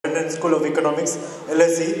London School of Economics,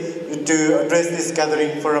 LSE, to address this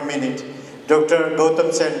gathering for a minute. Dr.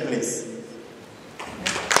 Gautam Sen, please.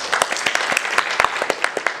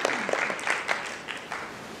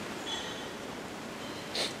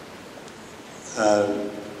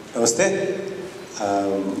 Namaste.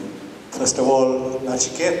 First of all,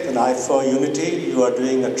 Nachiket and I for Unity, you are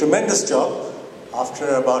doing a tremendous job. After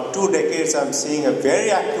about 2 decades, I'm seeing a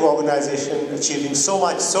very active organization achieving so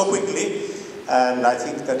much so quickly, and I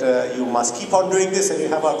think that you must keep on doing this and you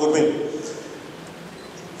have our goodwill.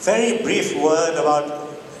 Very brief word about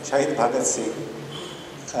Shaheed Bhagat Singh.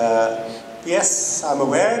 Yes, I'm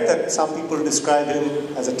aware that some people describe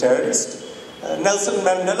him as a terrorist. Nelson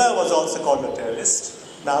Mandela was also called a terrorist.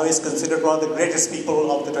 Now he's considered one of the greatest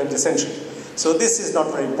people of the 20th century. So this is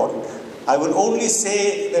not very important. I will only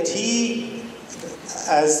say that he,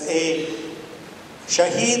 as a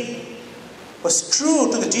Shaheed, was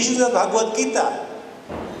true to the teachings of Bhagavad Gita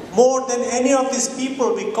more than any of these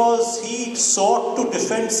people, because he sought to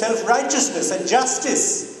defend self-righteousness and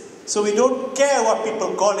justice. So we don't care what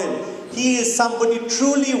people call him. He is somebody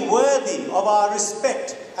truly worthy of our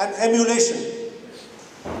respect and emulation.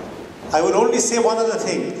 I would only say one other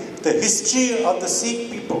thing. The history of the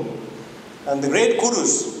Sikh people and the great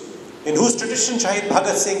gurus in whose tradition Shaheed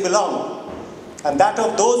Bhagat Singh belonged, and that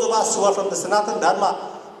of those of us who are from the Sanatana Dharma,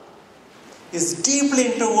 is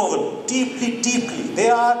deeply interwoven, deeply. They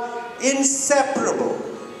are inseparable.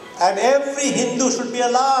 And every Hindu should be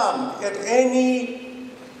alarmed at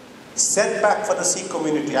any setback for the Sikh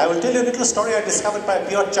community. I will tell you a little story I discovered by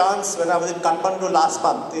pure chance when I was in Kathmandu last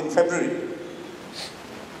month in February.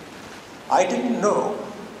 I didn't know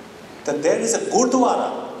that there is a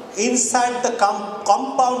Gurdwara inside the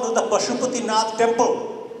compound of the Pashupatinath temple.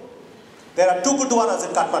 There are 2 Gurdwaras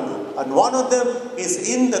in Kathmandu, and one of them is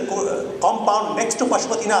in the compound next to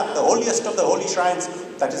Pashupatinath, the holiest of the holy shrines,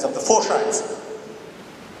 that is of the 4 shrines.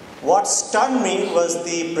 What stunned me was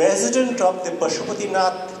the president of the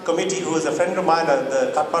Pashupatinath committee, who is a friend of mine,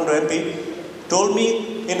 the Kathmandu MP, told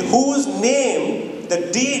me in whose name the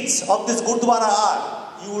deeds of this Gurdwara are.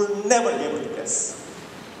 You will never be able to guess.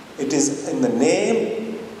 It is in the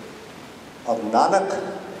name of Nanak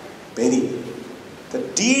Beri. The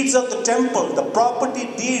deeds of the temple, the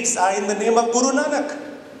property deeds, are in the name of Guru Nanak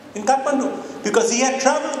in Kathmandu, because he had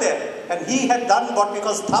travelled there and he had done what we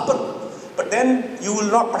call Sthapan. But then you will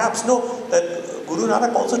not perhaps know that Guru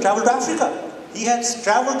Nanak also travelled to Africa. He has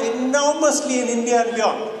travelled enormously in India and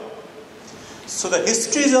beyond. So the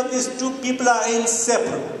histories of these 2 people are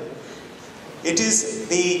inseparable. It is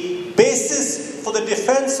the basis for the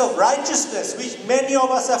defense of righteousness, which many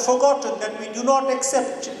of us have forgotten, that we do not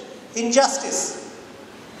accept injustice.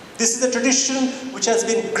 This is a tradition which has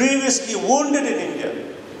been grievously wounded in India,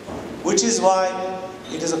 which is why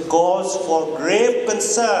it is a cause for grave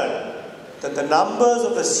concern that the numbers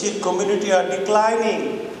of the Sikh community are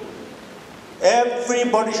declining.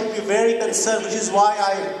 Everybody should be very concerned, which is why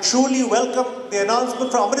I truly welcome the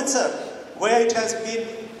announcement from Amritsar, where it has been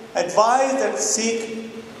advised that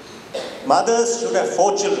Sikh mothers should have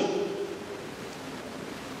 4 children.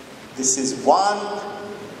 This is one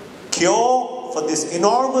cure for this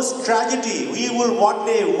enormous tragedy. We will one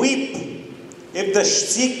day weep if the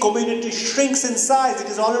Sikh community shrinks in size. It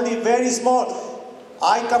is already very small.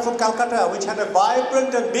 I come from Calcutta, which had a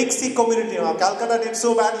vibrant and big Sikh community. Now, Calcutta did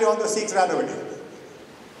so badly, all the Sikhs ran away.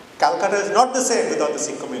 Calcutta is not the same without the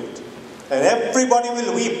Sikh community. And everybody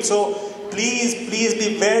will weep. So please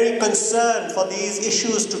be very concerned for these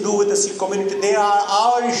issues to do with the Sikh community. They are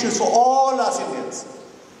our issues for all us Indians.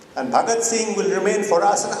 And Bhagat Singh will remain for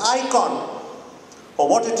us an icon for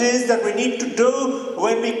what it is that we need to do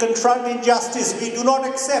when we confront injustice. We do not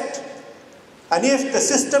accept. And if the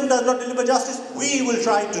system does not deliver justice, we will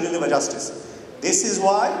try to deliver justice. This is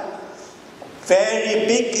why very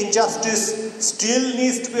big injustice still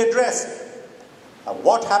needs to be addressed.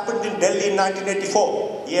 What happened in Delhi in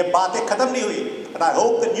 1984? Ye baatein khatam nahi hui. And I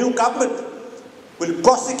hope the new government will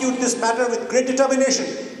prosecute this matter with great determination,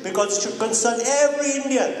 because it should concern every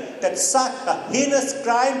Indian that such a heinous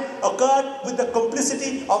crime occurred with the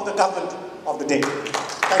complicity of the government of the day.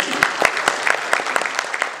 Thank you.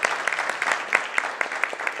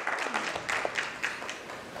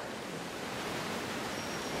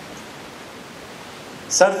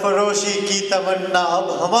 सरफरोशी की तमन्ना अब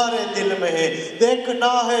हमारे दिल में है, देखना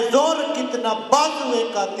है जोर कितना बाजुए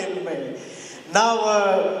का दिल में.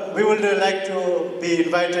 Now we would like to be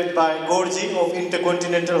invited by Gorji of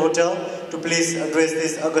Intercontinental Hotel to please address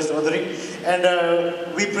this August gathering.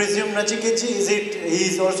 And we presume Nachiketji, he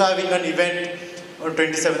is also having an event on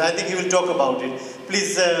 27th. I think he will talk about it.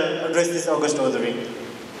 Please address this August gathering.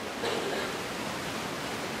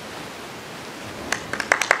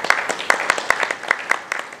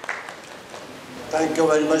 Thank you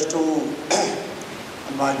very much to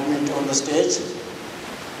invite me on the stage.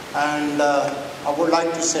 And I would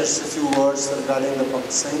like to say a few words regarding the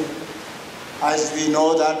Bhagat Singh. As we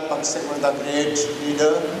know that Bhagat Singh was a great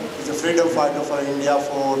leader, he's a freedom fighter for India.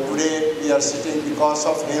 For today, we are sitting because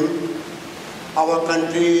of him. Our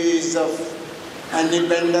country is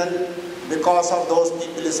independent because of those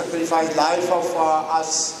people who sacrificed life of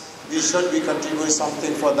us. We should be contributing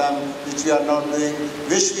something for them, which we are not doing.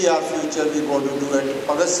 Wish we are future, we go to do it.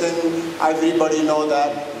 Bhagat Singh, everybody know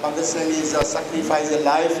that. Bhagat Singh is a sacrifice a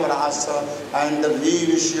life for us, and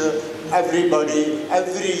we wish everybody,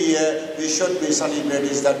 every year, we should be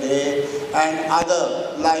celebrating the day. And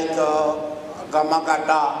other, like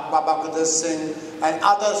Gamagata, Baba Bhagat Singh, and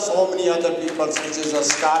other, so many other people, which is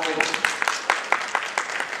started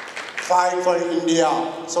fight for India,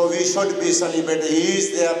 so we should be celebrated. He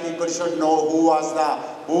is there. People should know who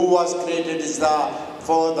was created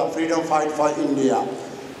for the freedom fight for India.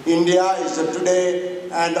 India is today,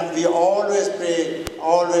 and we always pray,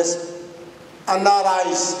 always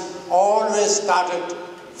analyze, always started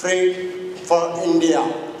free for India,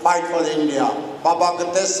 fight for India. Baba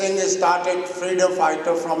Bhagat Singh started freedom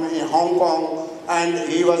fighter from Hong Kong, and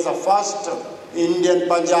he was the first Indian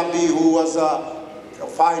Punjabi who was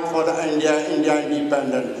fight for the India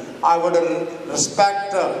independent. I would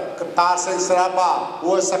respect Kartar Singh Sarafa,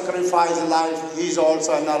 who has sacrificed life. He is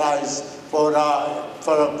also analyzed for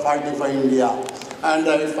fighting for India. And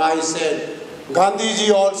if I said Gandhi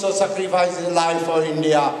ji also sacrificed his life for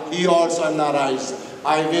India, he also analyzed.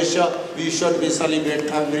 I wish we should be celebrate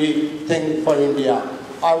everything for India.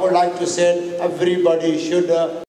 I would like to say everybody should